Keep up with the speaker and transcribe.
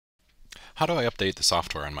How do I update the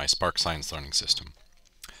software on my Spark Science Learning System?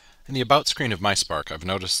 In the About screen of my Spark, I've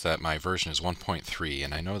noticed that my version is 1.3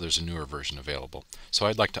 and I know there's a newer version available, so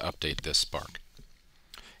I'd like to update this Spark.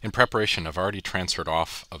 In preparation, I've already transferred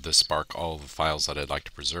off of this Spark all of the files that I'd like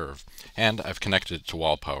to preserve, and I've connected it to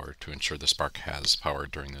wall power to ensure the Spark has power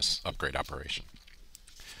during this upgrade operation.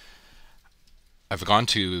 I've gone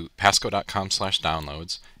to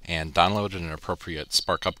pasco.com/downloads and downloaded an appropriate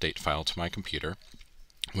Spark update file to my computer.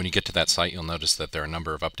 When you get to that site, you'll notice that there are a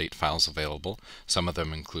number of update files available. Some of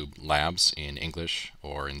them include labs in English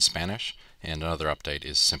or in Spanish, and another update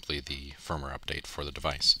is simply the firmware update for the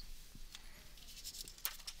device.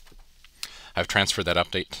 I've transferred that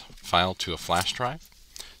update file to a flash drive.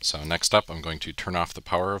 So next up, I'm going to turn off the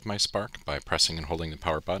power of my Spark by pressing and holding the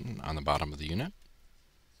power button on the bottom of the unit.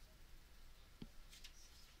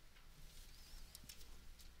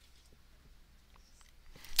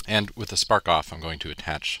 And with the Spark off, I'm going to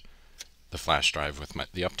attach the flash drive with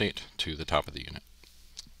the update to the top of the unit.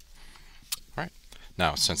 Alright,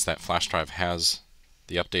 now since that flash drive has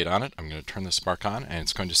the update on it, I'm going to turn the Spark on and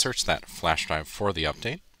it's going to search that flash drive for the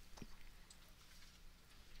update.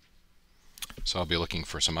 So I'll be looking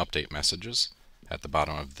for some update messages at the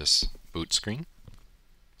bottom of this boot screen.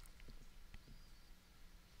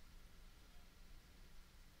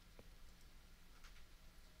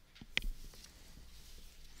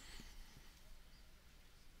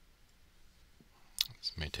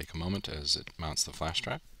 This may take a moment as it mounts the flash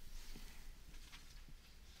drive.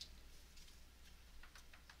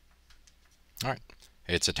 Alright,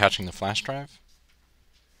 it's attaching the flash drive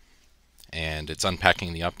and it's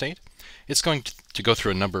unpacking the update. It's going to go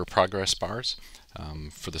through a number of progress bars.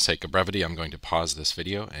 For the sake of brevity, I'm going to pause this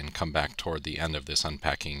video and come back toward the end of this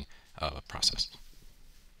unpacking process.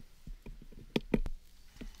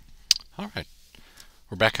 Alright.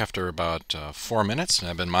 We're back after about 4 minutes, and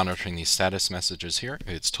I've been monitoring these status messages here.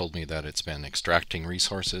 It's told me that it's been extracting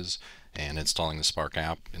resources and installing the Spark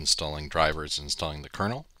app, installing drivers, installing the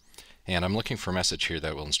kernel. And I'm looking for a message here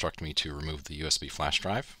that will instruct me to remove the USB flash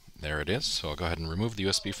drive. There it is. So I'll go ahead and remove the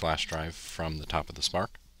USB flash drive from the top of the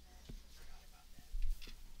Spark.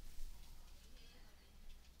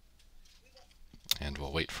 And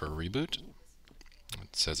we'll wait for a reboot.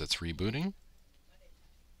 It says it's rebooting.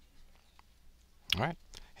 Alright,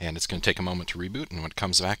 and it's going to take a moment to reboot, and when it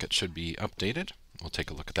comes back it should be updated. We'll take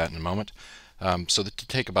a look at that in a moment. So that to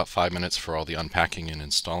take about 5 minutes for all the unpacking and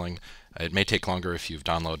installing. It may take longer if you've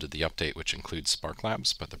downloaded the update, which includes Spark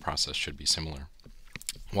Labs, but the process should be similar.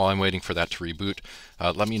 While I'm waiting for that to reboot,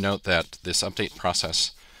 let me note that this update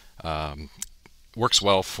process works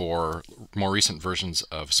well for more recent versions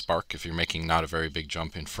of Spark. If you're making not a very big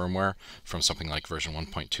jump in firmware from something like version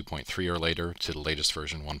 1.2.3 or later to the latest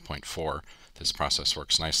version 1.4, this process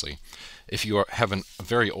works nicely. If you have a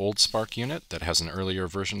very old Spark unit that has an earlier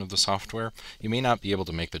version of the software, you may not be able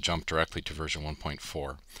to make the jump directly to version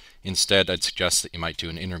 1.4. Instead, I'd suggest that you might do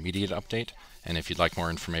an intermediate update, and if you'd like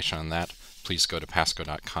more information on that, please go to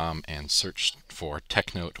pasco.com and search for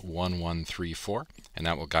TechNote 1134, and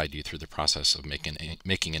that will guide you through the process of making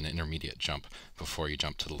an intermediate jump before you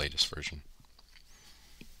jump to the latest version.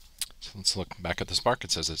 So let's look back at the Spark.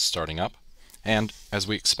 It says it's starting up, and as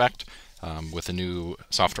we expect, with a new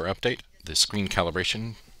software update, the screen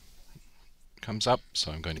calibration comes up,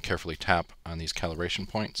 so I'm going to carefully tap on these calibration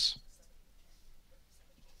points.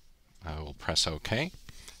 I will press OK.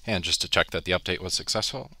 And just to check that the update was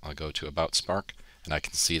successful, I'll go to About Spark, and I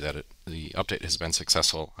can see that the update has been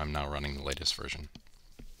successful. I'm now running the latest version.